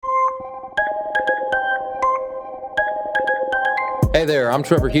Hey there, I'm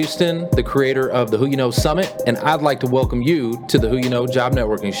Trevor Houston, the creator of the Who You Know Summit, and I'd like to welcome you to the Who You Know Job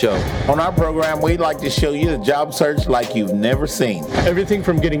Networking Show. On our program, we'd like to show you the job search like you've never seen. Everything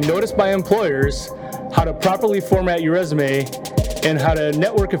from getting noticed by employers, how to properly format your resume, and how to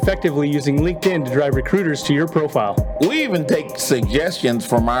network effectively using LinkedIn to drive recruiters to your profile. We even take suggestions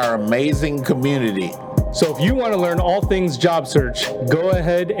from our amazing community. So if you want to learn all things job search, go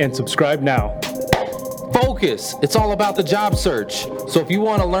ahead and subscribe now. Focus. It's all about the job search. So if you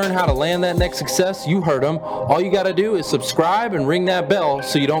want to learn how to land that next success, you heard them. All you got to do is subscribe and ring that bell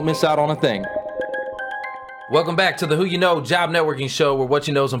so you don't miss out on a thing. Welcome back to the Who You Know Job Networking Show, where what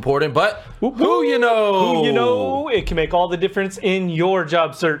you know is important, but who you know? Who you know, it can make all the difference in your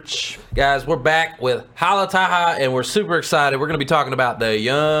job search. Guys, we're back with Hala Taha, and we're super excited. We're going to be talking about the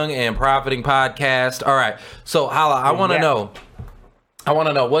Young and Profiting podcast. All right, so Hala, I want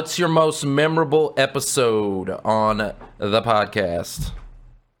to know, what's your most memorable episode on the podcast?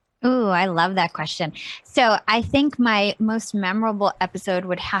 Ooh, I love that question. So I think my most memorable episode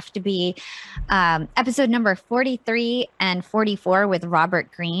would have to be episode number 43 and 44 with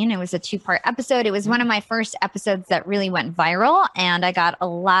Robert Greene. It was a 2-part episode. It was one of my first episodes that really went viral, and I got a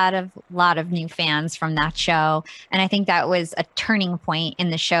lot of new fans from that show. And I think that was a turning point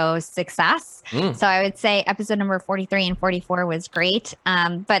in the show's success. So I would say episode number 43 and 44 was great.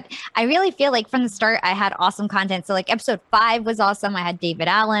 But I really feel like from the start, I had awesome content. So like episode 5 was awesome. I had David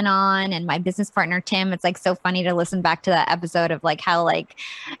Allen on and my business partner, Tim. It's like so funny to listen back to that episode of like how like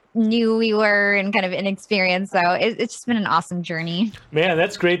new we were and kind of inexperienced. So it's just been an awesome journey. Man,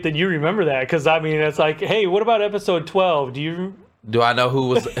 that's great that you remember that. Because I mean, it's like, hey, what about episode 12? Do I know who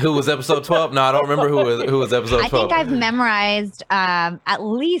was episode 12? No, I don't remember who was episode 12. I think I've memorized at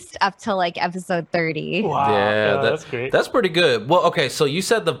least up to like episode 30. Wow. Yeah, that's great. That's pretty good. Well, okay, so you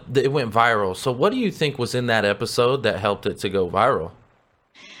said it went viral. So what do you think was in that episode that helped it to go viral?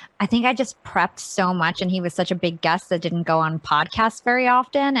 I think I just prepped so much, and he was such a big guest that didn't go on podcasts very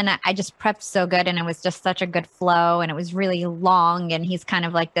often. And I just prepped so good, and it was just such a good flow, and it was really long, and he's kind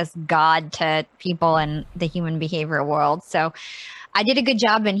of like this god to people in the human behavior world. So I did a good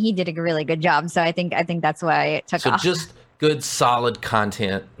job, and he did a really good job. So I think that's why it took off. So just good, solid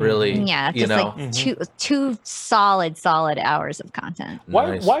content, really. Yeah, just like two solid hours of content.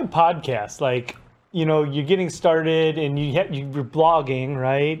 Nice. Why podcast? Like, you know, you're getting started and you're blogging,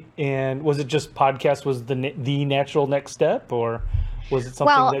 right? And was it just podcast was the natural next step, or was it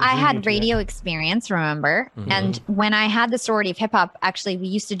something Well, that I drew you had to radio experience, remember? Mm-hmm. And when I had the sorority of hip hop, actually, we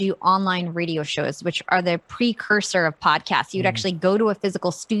used to do online radio shows, which are the precursor of podcasts. You'd actually go to a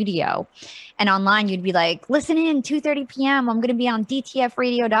physical studio, and online you'd be like, listen in, 2:30 p.m. I'm going to be on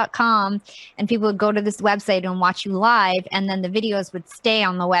dtfradio.com. And people would go to this website and watch you live. And then the videos would stay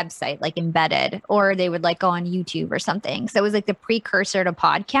on the website, like embedded, or they would like go on YouTube or something. So it was like the precursor to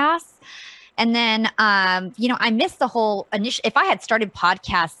podcasts. And then, I missed the whole initial. If I had started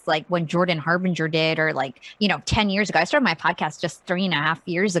podcasts like when Jordan Harbinger did, or 10 years ago, I started my podcast just 3.5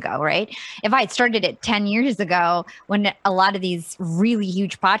 years ago, right? If I had started it 10 years ago, when a lot of these really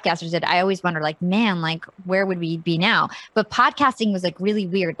huge podcasters did, I always wonder, like, man, like, where would we be now? But podcasting was like really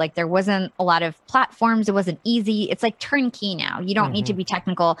weird. Like, there wasn't a lot of platforms. It wasn't easy. It's like turnkey now. You don't need to be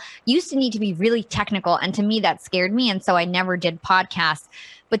technical. You used to need to be really technical. And to me, that scared me. And so I never did podcasts.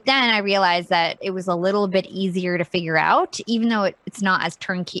 But then I realized that it was a little bit easier to figure out, even though it's not as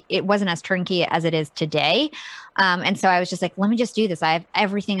turnkey. It wasn't as turnkey as it is today. And so I was just like, let me just do this. I have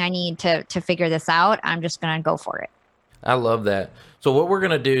everything I need to figure this out. I'm just going to go for it. I love that. So what we're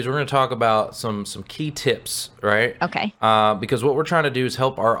going to do is we're going to talk about some key tips, right? Okay. Because what we're trying to do is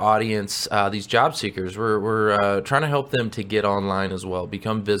help our audience, these job seekers. We're trying to help them to get online as well,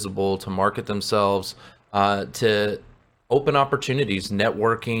 become visible, to market themselves, to open opportunities,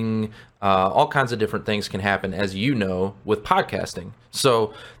 networking, all kinds of different things can happen, as you know, with podcasting.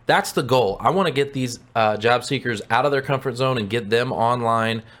 So that's the goal. I want to get these job seekers out of their comfort zone and get them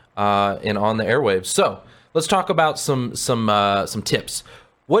online and on the airwaves. So let's talk about some tips.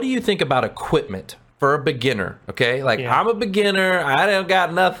 What do you think about equipment for a beginner? Okay, like I'm a beginner. I don't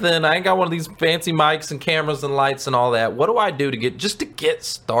got nothing. I ain't got one of these fancy mics and cameras and lights and all that. What do I do to get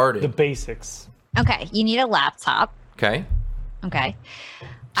started? The basics. Okay. You need a laptop. Okay. Okay.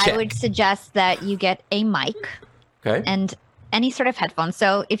 Check. I would suggest that you get a mic. Okay. And any sort of headphones.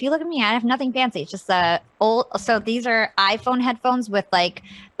 So if you look at me, I have nothing fancy. It's just so these are iPhone headphones with like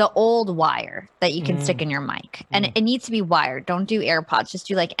the old wire that you can stick in your mic. And it needs to be wired. Don't do AirPods. Just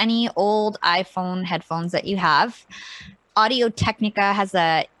do like any old iPhone headphones that you have. Audio Technica has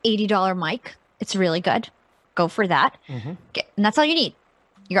a $80 mic. It's really good. Go for that. And that's all you need.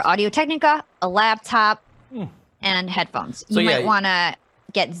 Your Audio Technica, a laptop, and headphones. So, You yeah, might want to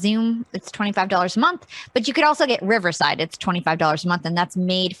get Zoom. It's $25 a month, but you could also get Riverside. It's $25 a month, and that's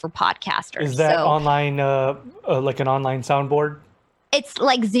made for podcasters. Is that So online, like an online soundboard? it's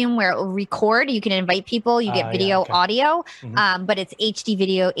like Zoom where it will record. You can invite people. You get Yeah, video, okay. audio, Mhm. but it's HD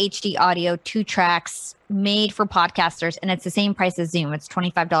video, HD audio, 2 tracks, made for podcasters, and it's the same price as Zoom. It's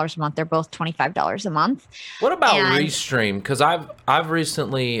 $25 a month. They're both $25 a month. What about And- Restream? Because I've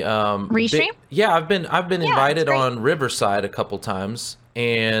recently Restream? I've been invited great. on Riverside a couple times,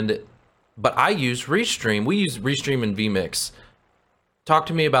 but I use Restream. We use Restream and vMix. Talk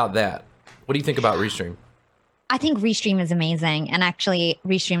to me about that. What do you think about Restream? I think Restream is amazing, and actually,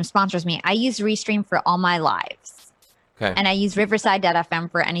 Restream sponsors me. I use Restream for all my lives. Okay. And I use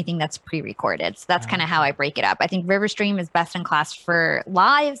Riverside.fm for anything that's pre-recorded. So that's kind of how I break it up. I think Riverstream is best in class for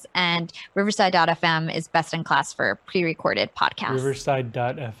lives, and Riverside.fm is best in class for pre-recorded podcasts.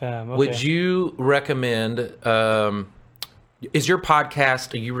 Riverside.fm. Okay. Would you recommend? Is your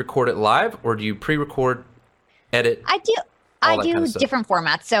podcast? Do you record it live or do you pre-record, edit? I do. All I that do kind of stuff. different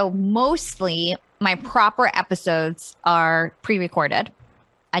formats. So mostly my proper episodes are pre-recorded.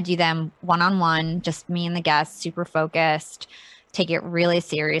 I do them one-on-one, just me and the guest, super focused, take it really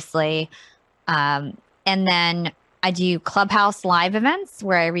seriously. And then I do Clubhouse live events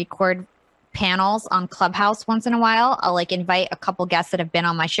where I record panels on Clubhouse once in a while. I'll like invite a couple guests that have been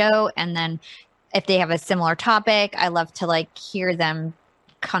on my show. And then if they have a similar topic, I love to like hear them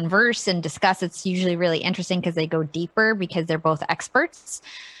converse and discuss. It's usually really interesting because they go deeper because they're both experts.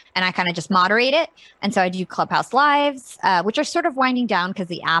 And I kind of just moderate it. And so I do Clubhouse Lives, which are sort of winding down because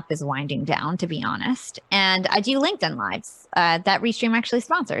the app is winding down, to be honest. And I do LinkedIn Lives that Restream actually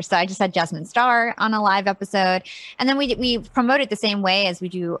sponsors. So I just had Jasmine Starr on a live episode. And then we promote it the same way as we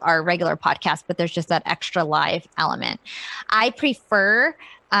do our regular podcast, but there's just that extra live element. I prefer,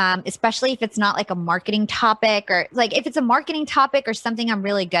 especially if it's not like a marketing topic or like if it's a marketing topic or something I'm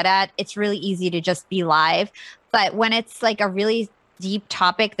really good at, it's really easy to just be live. But when it's like a really deep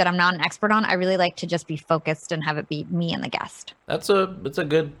topic that I'm not an expert on, I really like to just be focused and have it be me and the guest. That's a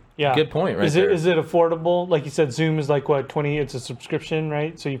good Yeah. good point right Is there. it affordable? Like you said, Zoom is like what, 20? It's a subscription,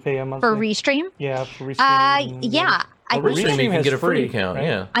 right? So you pay a month. For Restream? Yeah, for Restream. Yeah. I Well, think Restream, you can has get a free free, account. right?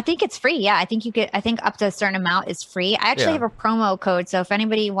 Yeah. I think it's free. Yeah, I think you get. I think up to a certain amount is free. I actually Yeah. have a promo code, so if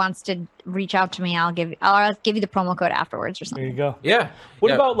anybody wants to reach out to me, I'll give you the promo code afterwards or There you something. go. Yeah. What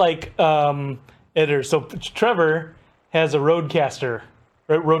Yeah. about like editors? So Trevor has a Rodecaster,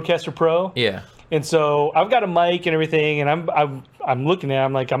 right? Rodecaster Pro. Yeah. And so I've got a mic and everything, and I'm looking at it,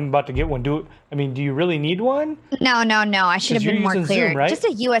 I'm like, I'm about to get one. Do you really need one? No. I should have Because you're been more using clear. Zoom, right? Just a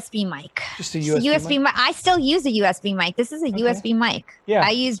USB mic. Just a It's USB mic? mic. I still use a USB mic. This is a USB mic. Yeah.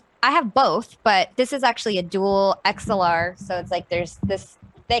 I have both, but this is actually a dual XLR. So it's like there's this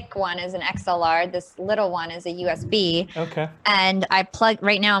thick one is an XLR, this little one is a USB. Okay. And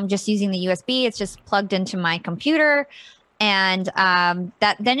right now I'm just using the USB. It's just plugged into my computer. And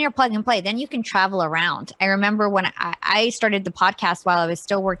then you're plug and play. Then you can travel around. I remember when I started the podcast while I was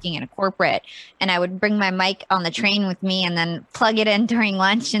still working in a corporate, and I would bring my mic on the train with me and then plug it in during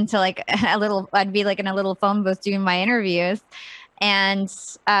lunch into like I'd be like in a little phone booth doing my interviews. And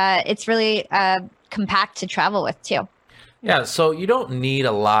it's really compact to travel with too. Yeah, so you don't need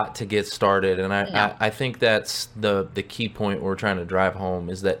a lot to get started, and No. I think that's the key point we're trying to drive home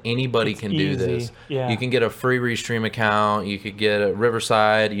is that anybody can do easy, this. yeah. You can get a free Restream account, you could get a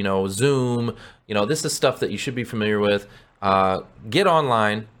Riverside, Zoom, this is stuff that you should be familiar with. Get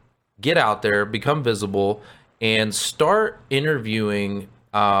online, get out there, become visible, and start interviewing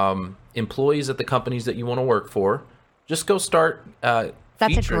employees at the companies that you want to work for. Just go start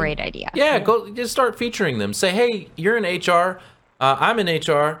That's featuring. a great idea. Yeah, go just start featuring them. Say, hey, you're in HR. I'm in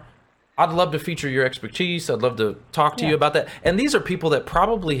HR. I'd love to feature your expertise. I'd love to talk to you about that. And these are people that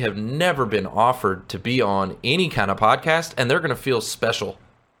probably have never been offered to be on any kind of podcast, and they're going to feel special.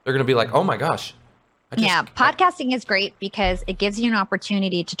 They're going to be like, oh my gosh. Podcasting is great because it gives you an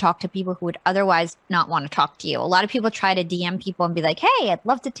opportunity to talk to people who would otherwise not want to talk to you. A lot of people try to DM people and be like, hey, I'd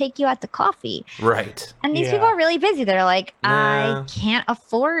love to take you out to coffee. Right. And these Yeah. people are really busy. They're like, Nah. I can't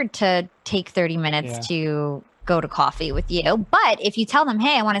afford to take 30 minutes to go to coffee with you. But if you tell them,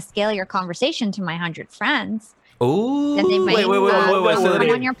 hey, I want to scale your conversation to my 100 friends, Ooh. then they might Wait. Say that come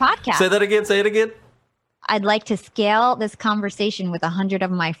again. on your podcast. Say that again. Say it again. I'd like to scale this conversation with 100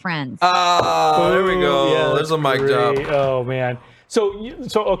 of my friends. Oh, there we go. Yeah, There's a mic drop. great. Oh man. So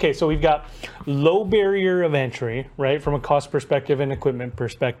we've got low barrier of entry, right? From a cost perspective and equipment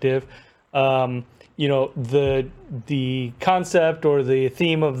perspective. The concept or the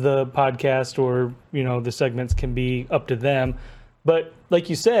theme of the podcast or the segments can be up to them. But like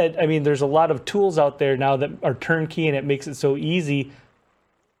you said, I mean, there's a lot of tools out there now that are turnkey and it makes it so easy.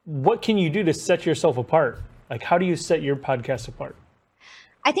 What can you do to set yourself apart? Like, how do you set your podcast apart?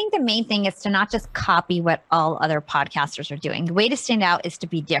 I think the main thing is to not just copy what all other podcasters are doing. The way to stand out is to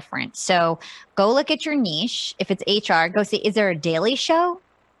be different. So go look at your niche. If it's HR, go see, is there a daily show?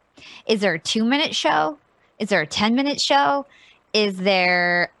 Is there a 2-minute show? Is there a 10-minute show? Is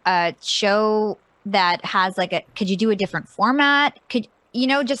there a show that has could you do a different format? Could,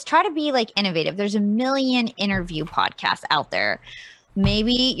 just try to be innovative. There's a million interview podcasts out there.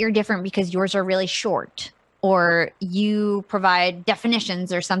 Maybe you're different because yours are really short, or you provide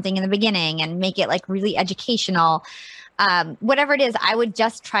definitions or something in the beginning and make it really educational. Whatever it is, I would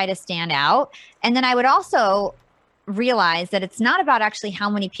just try to stand out. And then I would also realize that it's not about actually how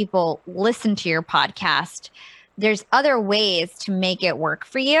many people listen to your podcast. There's other ways to make it work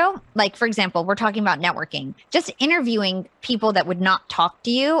for you. Like, for example, we're talking about networking. Just interviewing people that would not talk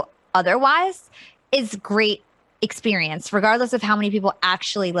to you otherwise is great experience, regardless of how many people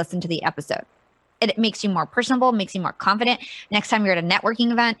actually listen to the episode. It makes you more personable, makes you more confident. Next time you're at a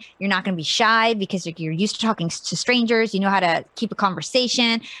networking event, you're not going to be shy because you're used to talking to strangers. You know how to keep a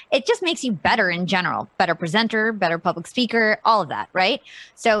conversation. It just makes you better in general, better presenter, better public speaker, all of that, right?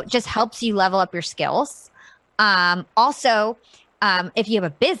 So it just helps you level up your skills. Also, if you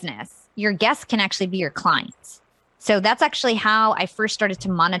have a business, your guests can actually be your clients. So that's actually how I first started to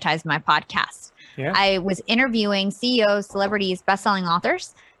monetize my podcast. Yeah. I was interviewing CEOs, celebrities, best-selling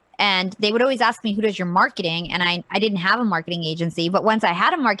authors. And they would always ask me, who does your marketing? And I didn't have a marketing agency. But once I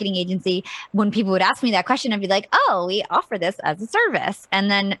had a marketing agency, when people would ask me that question, I'd be like, oh, we offer this as a service.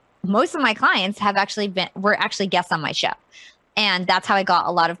 And then most of my clients were actually guests on my show. And that's how I got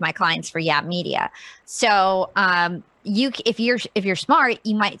a lot of my clients for Yap Media. So if you're smart,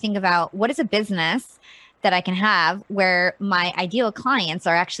 you might think about, what is a business that I can have where my ideal clients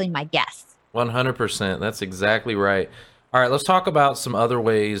are actually my guests? 100%. That's exactly right. All right, let's talk about some other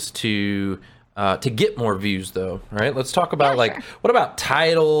ways to get more views, though. Right? Let's talk about sure. What about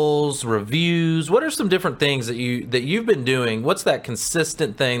titles, reviews? What are some different things that you've been doing? What's that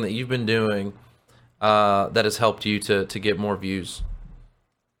consistent thing that you've been doing that has helped you to get more views?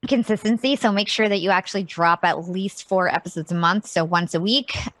 Consistency. So make sure that you actually drop at least 4 episodes a month. So once a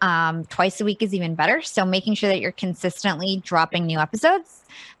week, twice a week is even better. So making sure that you're consistently dropping new episodes,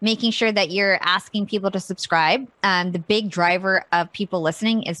 making sure that you're asking people to subscribe. The big driver of people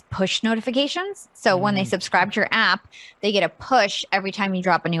listening is push notifications. So when they subscribe to your app, they get a push every time you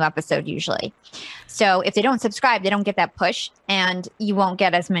drop a new episode usually. So if they don't subscribe, they don't get that push and you won't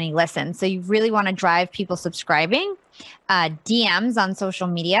get as many listens. So you really want to drive people subscribing. DMs on social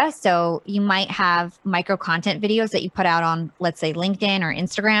media. So you might have micro content videos that you put out on, let's say, LinkedIn or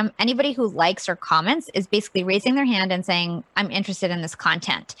Instagram. Anybody who likes or comments is basically raising their hand and saying, I'm interested in this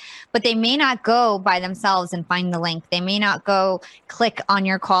content. But they may not go by themselves and find the link. They may not go click on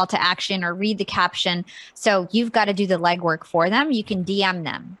your call to action or read the caption. So you've got to do the legwork for them. You can DM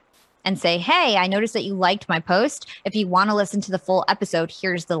them and say, hey, I noticed that you liked my post. If you want to listen to the full episode,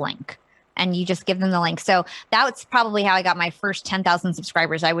 here's the link. And you just give them the link. So that's probably how I got my first 10,000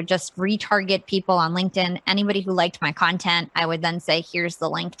 subscribers. I would just retarget people on LinkedIn. Anybody who liked my content, I would then say, here's the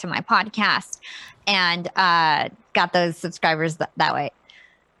link to my podcast, and got those subscribers that way.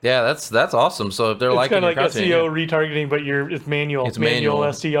 Yeah, that's awesome. So if they're liking your content, it's kind of like SEO retargeting, but it's manual. It's manual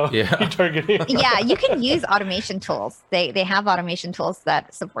SEO retargeting. Yeah, you can use automation tools. They have automation tools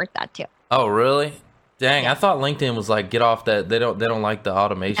that support that too. Oh, really? Dang, I thought LinkedIn was like, get off that. They don't like the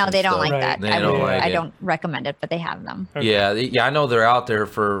automation. No, they don't stuff. like that. Right. I don't recommend it, but they have them. Okay. Yeah, I know they're out there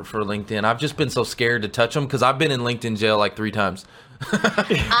for LinkedIn. I've just been so scared to touch them because I've been in LinkedIn jail like 3 times. Man,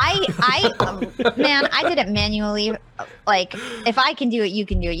 I did it manually. Like, if I can do it, you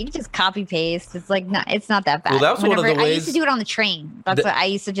can do it. You can just copy paste. It's like, no, it's not that bad. Well, that was one of the ways I used to do it on the train. That's what I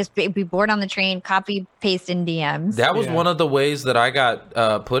used to just be bored on the train, copy paste in DMs. That was one of the ways that I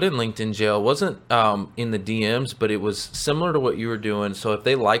got put in LinkedIn jail. It wasn't in the DMs, but it was similar to what you were doing. So if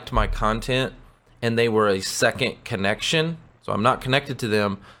they liked my content and they were a second connection, so I'm not connected to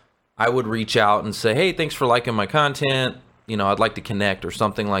them, I would reach out and say, hey, thanks for liking my content. I'd like to connect or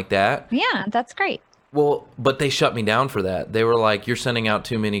something like that. Yeah, that's great. Well, but they shut me down for that. They were like, you're sending out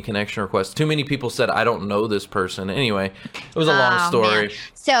too many connection requests. Too many people said, I don't know this person. Anyway, it was a long story. Man.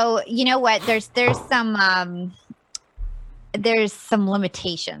 So you know what? There's some there's some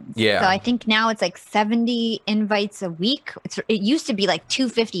limitations. Yeah. So I think now it's like 70 invites a week. It used to be like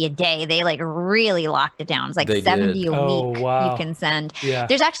 250 a day. They like really locked it down. It's like They 70 did. a Oh, week wow. you can send. Yeah.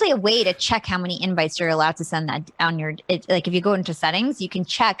 There's actually a way to check how many invites you're allowed to send that on your, like if you go into settings, you can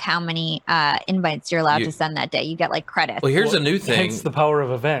check how many invites you're allowed to send that day. You get like credits. Well, here's a new thing. Hence the power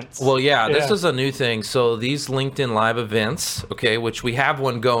of events. Well, yeah, this Yeah. is a new thing. So these LinkedIn Live events, okay, which we have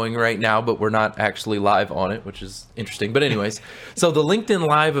one going right now, but we're not actually live on it, which is interesting. But anyways, so the LinkedIn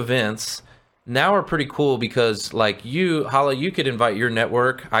Live events now are pretty cool because like you, Hala, you could invite your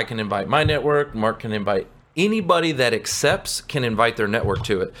network. I can invite my network. Mark can invite anybody that accepts can invite their network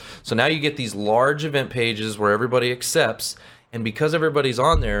to it. So now you get these large event pages where everybody accepts. And because everybody's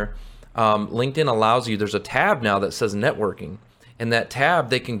on there, LinkedIn allows you, there's a tab now that says networking. And that tab,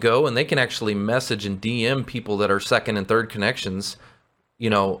 they can go and they can actually message and DM people that are second and third connections, you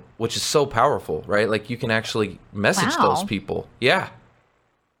know, which is so powerful, right? Like you can actually message Wow. those people. Yeah.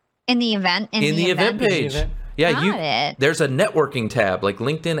 in the event. In the event page. event. Yeah, Got it. there's a networking tab. Like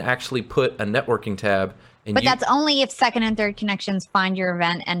LinkedIn actually put a networking tab. And But that's only if second and third connections find your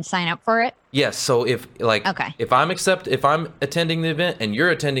event and sign up for it. yes. So if like Okay. if I'm attending the event and you're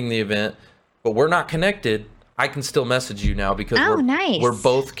attending the event, but we're not connected, I can still message you now because Oh, nice. we're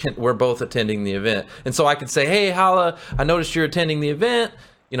both attending the event. And so I could say, "Hey, Hala, I noticed you're attending the event.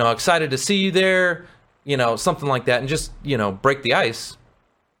 You know, excited to see you there." You know, something like that, and just break the ice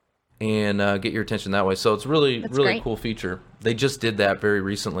and get your attention that way. So it's really That's really great. cool feature. They just did that very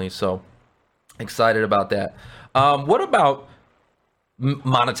recently, so excited about that. What about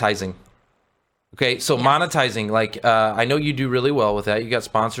monetizing? Okay, so monetizing, like I know you do really well with that. You got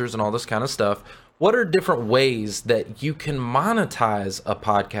sponsors and all this kind of stuff. What are different ways that you can monetize a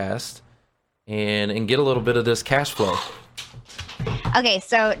podcast and get a little bit of this cash flow? Okay,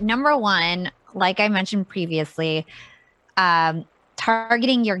 so number one, like I mentioned previously,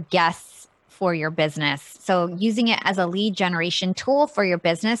 targeting your guests for your business. So using it as a lead generation tool for your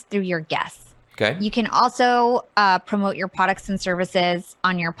business through your guests. Okay. You can also promote your products and services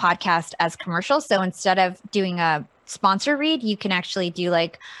on your podcast as commercials. So instead of doing a sponsor read, you can actually do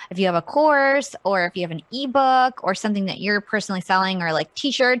like if you have a course or if you have an ebook or something that you're personally selling or like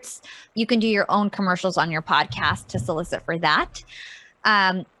t-shirts, you can do your own commercials on your podcast to solicit for that.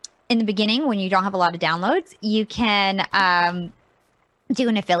 In the beginning, when you don't have a lot of downloads, you can do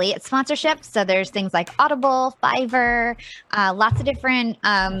an affiliate sponsorship. So there's things like Audible, Fiverr, lots of different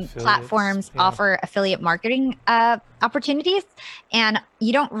platforms offer affiliate marketing opportunities. And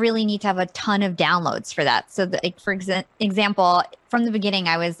you don't really need to have a ton of downloads for that. So for example, from the beginning,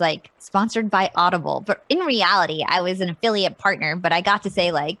 I was like sponsored by Audible, but in reality, I was an affiliate partner, but I got to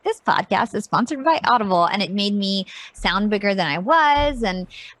say like, this podcast is sponsored by Audible, and it made me sound bigger than I was. And,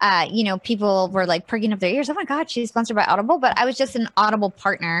 people were like pricking up their ears. Oh my God, she's sponsored by Audible, but I was just an Audible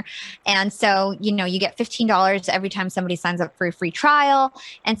partner. And so, you get $15 every time somebody signs up for a free trial.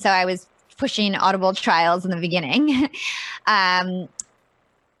 And so I was pushing Audible trials in the beginning.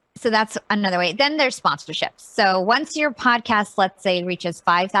 So that's another way. Then there's sponsorships. So once your podcast, let's say, reaches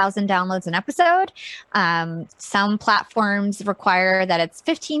 5,000 downloads an episode, some platforms require that it's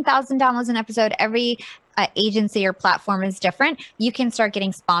 15,000 downloads an episode. Every agency or platform is different. You can start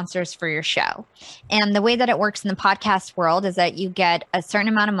getting sponsors for your show. And the way that it works in the podcast world is that you get a certain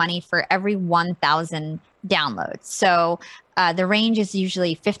amount of money for every 1,000 downloads. So the range is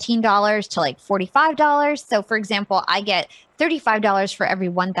usually $15 to like $45. So for example, I get $35 for every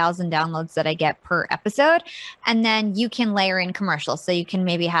 1,000 downloads that I get per episode. And then you can layer in commercials. So you can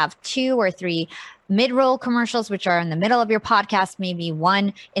maybe have 2 or 3 mid-roll commercials, which are in the middle of your podcast, maybe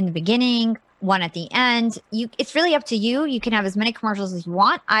 1 in the beginning, 1 at the end. It's really up to you. You can have as many commercials as you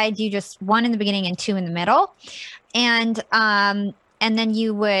want. I do just 1 in the beginning and 2 in the middle. And then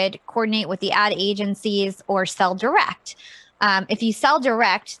you would coordinate with the ad agencies or sell direct. If you sell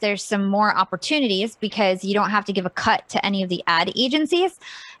direct, there's some more opportunities because you don't have to give a cut to any of the ad agencies.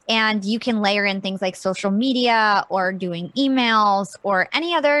 And you can layer in things like social media or doing emails or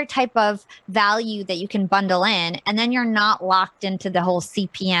any other type of value that you can bundle in. And then you're not locked into the whole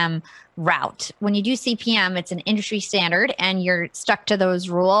CPM route. When you do CPM, it's an industry standard and you're stuck to those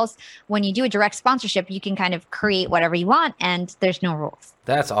rules. When you do a direct sponsorship, you can kind of create whatever you want and there's no rules.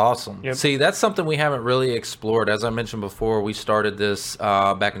 That's awesome. Yep. See, that's something we haven't really explored. As I mentioned before, we started this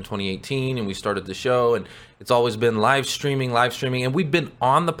back in 2018 and we started the show, and it's always been live streaming, and we've been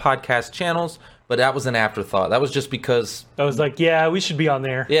on the podcast channels, but that was an afterthought. That was just because, I was like, yeah, we should be on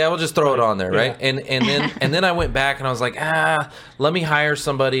there. yeah, we'll just throw it on there, right? Yeah. And then I went back and I was like, let me hire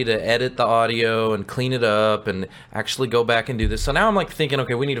somebody to edit the audio and clean it up and actually go back and do this. So now I'm like thinking,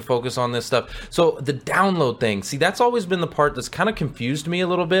 okay, we need to focus on this stuff. So the download thing, see, that's always been the part that's kind of confused me a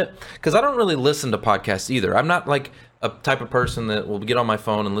little bit, because I don't really listen to podcasts either. I'm not like a type of person that will get on my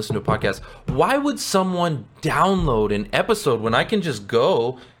phone and listen to a podcast. Why would someone download an episode when I can just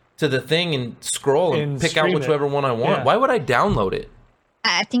go to the thing and scroll and pick out stream it. whichever one I want? Yeah. Why would I download it?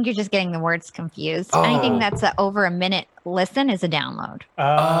 I think you're just getting the words confused. Oh. Anything that's over a minute listen is a download.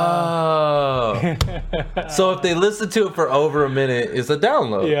 Oh. So if they listen to it for over a minute, it's a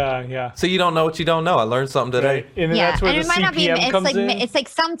download. Yeah. So you don't know what you don't know. I learned something today. Right. And then Yeah, that's where and the it might not be. CPM It's comes like in. it's like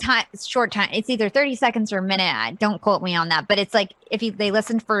sometimes short time. It's either 30 seconds or a minute. Don't quote me on that, but it's like if they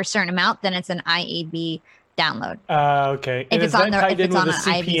listen for a certain amount, then it's an IAB download. Okay. If And it's is on that the tied if in it's with on the an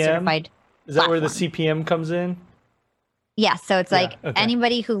IAB CPM? certified. Is that where the platform. CPM comes in? Yeah, so it's like okay.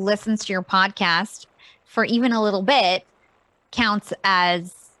 anybody who listens to your podcast for even a little bit counts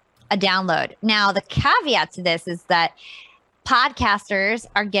as a download. Now, the caveat to this is that podcasters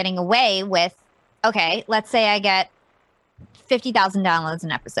are getting away with, okay, let's say I get 50,000 downloads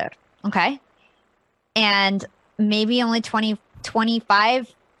an episode, okay? And maybe only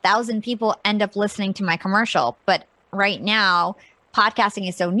 25,000 people end up listening to my commercial. But right now, podcasting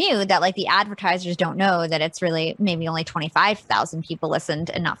is so new that like the advertisers don't know that it's really maybe only 25,000 people listened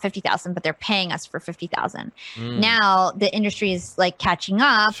and not 50,000, but they're paying us for 50,000. Now the industry is like catching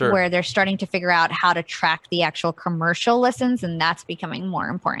up Sure. where they're starting to figure out how to track the actual commercial listens, and that's becoming more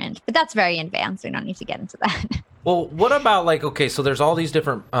important. But that's very advanced. We don't need to get into that. Well, what about like, okay, so there's all these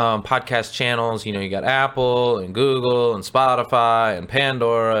different podcast channels. You know, you got Apple and Google and Spotify and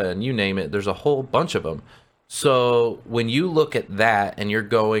Pandora and you name it. There's a whole bunch of them. So when you look at that and you're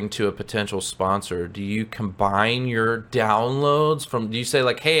going to a potential sponsor, do you combine your downloads do you say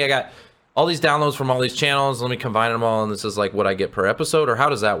like, hey, I got all these downloads from all these channels, let me combine them all and this is like what I get per episode, or how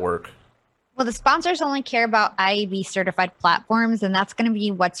does that work? Well, the sponsors only care about IAB certified platforms, and that's going to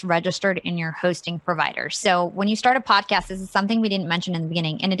be what's registered in your hosting provider. So when you start a podcast, this is something we didn't mention in the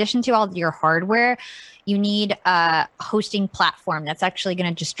beginning. In addition to all of your hardware, you need a hosting platform that's actually going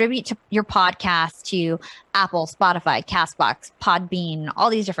to distribute your podcast to Apple, Spotify, Castbox, Podbean, all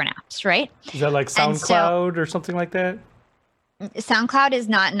these different apps, right? Is that like And so- SoundCloud or something like that? SoundCloud is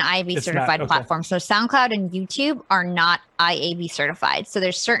not an IAB It's certified not, okay. platform. So SoundCloud and YouTube are not IAB certified. So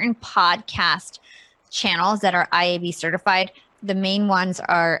there's certain podcast channels that are IAB certified. The main ones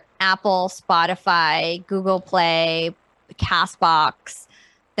are Apple, Spotify, Google Play, Castbox.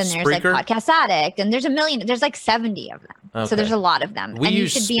 Then there's Spreaker? like Podcast Addict, and there's there's like 70 of them. Okay. So there's a lot of them. We and you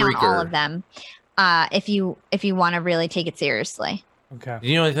use should be on all Spreaker. of them if you want to really take it seriously. Okay. Do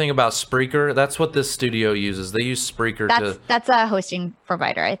you know anything about Spreaker? That's what this studio uses. They use Spreaker That's a hosting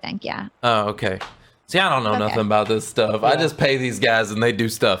provider, I think. Yeah. Oh, okay. See, I don't know Okay. nothing about this stuff. I just pay these guys and they do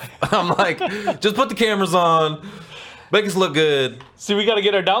stuff. I'm like, just put the cameras on, make us look good. See, we got to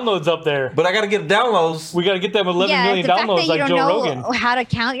get our downloads up there. But I got to get downloads. We got to get them 11 million the fact that downloads you like don't Joe know Rogan. how to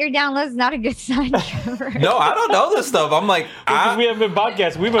count your downloads is not a good sign, Trevor. No, I don't know this stuff. I'm like, Because we haven't been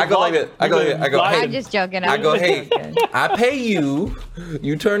podcasts. We've been I go like vlogging. it. I go We've like been it. I go, live. hey. I'm just joking. I go, hey, joking. I pay you.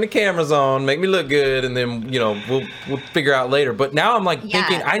 You turn the cameras on, make me look good, and then we'll figure out later. But now I'm like Yeah,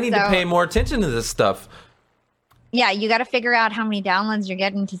 thinking I need to so- pay more attention to this stuff. Yeah, you got to figure out how many downloads you're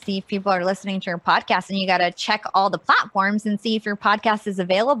getting to see if people are listening to your podcast, and you got to check all the platforms and see if your podcast is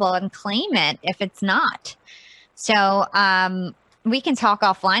available and claim it if it's not. So we can talk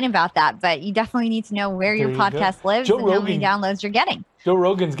offline about that, but you definitely need to know where your There you go. podcast lives Joe and how many Rogan- downloads you're getting. Joe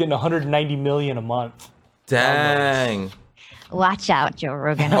Rogan's getting 190 million a month. Dang. Watch out, Joe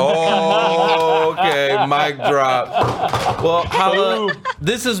Rogan. Oh, okay. Mic drop. Well, Hala,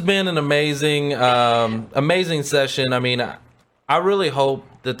 this has been an amazing, amazing session. I mean, I really hope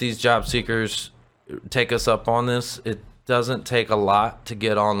that these job seekers take us up on this. It doesn't take a lot to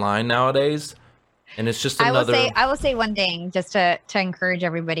get online nowadays, and it's just another. I will say one thing just to encourage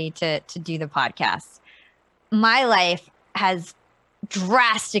everybody to do the podcast. My life has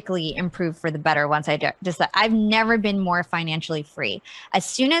drastically improved for the better once I've never been more financially free. As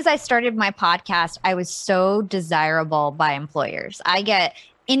soon as I started my podcast, I was so desirable by employers. I get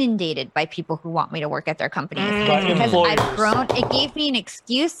inundated by people who want me to work at their companies By because employers. I've grown. It gave me an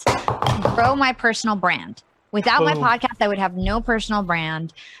excuse to grow my personal brand. Without my Boom. podcast, I would have no personal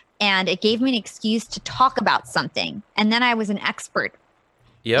brand. And it gave me an excuse to talk about something. And then I was an expert.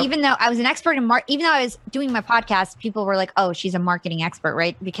 Yep. Even though I was an expert in even though I was doing my podcast, people were like, oh, she's a marketing expert,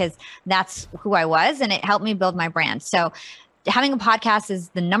 right? Because that's who I was, and it helped me build my brand. So having a podcast is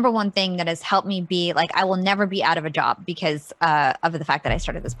the number one thing that has helped me be like, I will never be out of a job because of the fact that I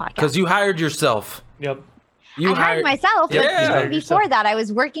started this podcast. Because you hired yourself. Yep. You I hired myself, but Yeah. even before that, I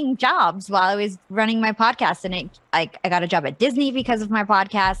was working jobs while I was running my podcast, and I got a job at Disney because of my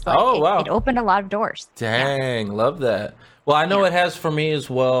podcast. Like, Oh, wow. It opened a lot of doors. Yeah. Dang, love that. Well, I know it has for me as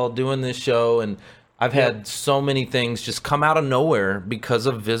well, doing this show, and I've had so many things just come out of nowhere because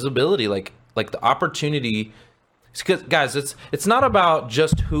of visibility, like the opportunity. Because guys, it's not about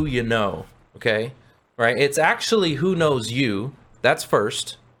just who you know, okay? Right? It's actually who knows you. That's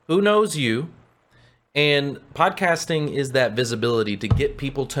first. Who knows you? And podcasting is that visibility to get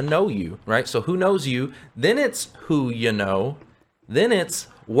people to know you, right? So who knows you? Then it's who you know. Then it's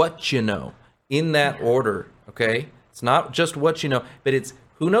what you know, in that order, okay? It's not just what you know, but it's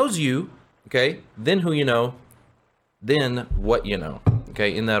who knows you, okay? Then who you know, then what you know,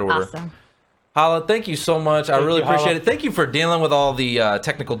 okay? In that order. Awesome. Hala, thank you so much. I really you, Hala. appreciate it. Thank you for dealing with all the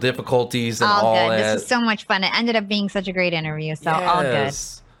technical difficulties and all All good. that. This was so much fun. It ended up being such a great interview. So all good.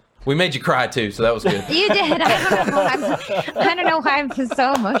 Yes. We made you cry too, so that was good. You did. I don't know why I'm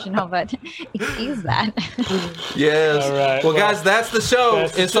so emotional, but excuse that. Yes. All right, Well, well, guys, that's the show.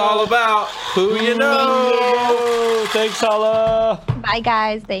 that's the It's show. all about who you know. Oh, thanks, Hala. Bye,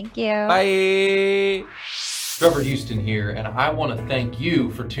 guys. Thank you. Bye. Trevor Houston here, and I want to thank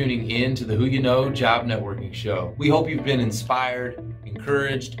you for tuning in to the Who You Know Job Networking Show. We hope you've been inspired,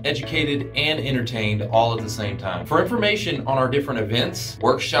 encouraged, educated, and entertained all at the same time. For information on our different events,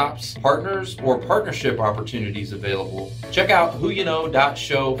 workshops, partners, or partnership opportunities available, check out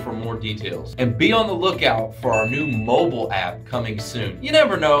whoyouknow.show for more details. And be on the lookout for our new mobile app coming soon. You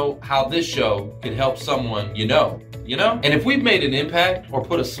never know how this show could help someone you know. And if we've made an impact or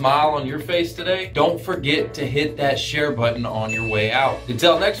put a smile on your face today, don't forget to hit that share button on your way out.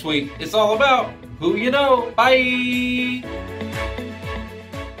 Until next week, it's all about who you know. Bye.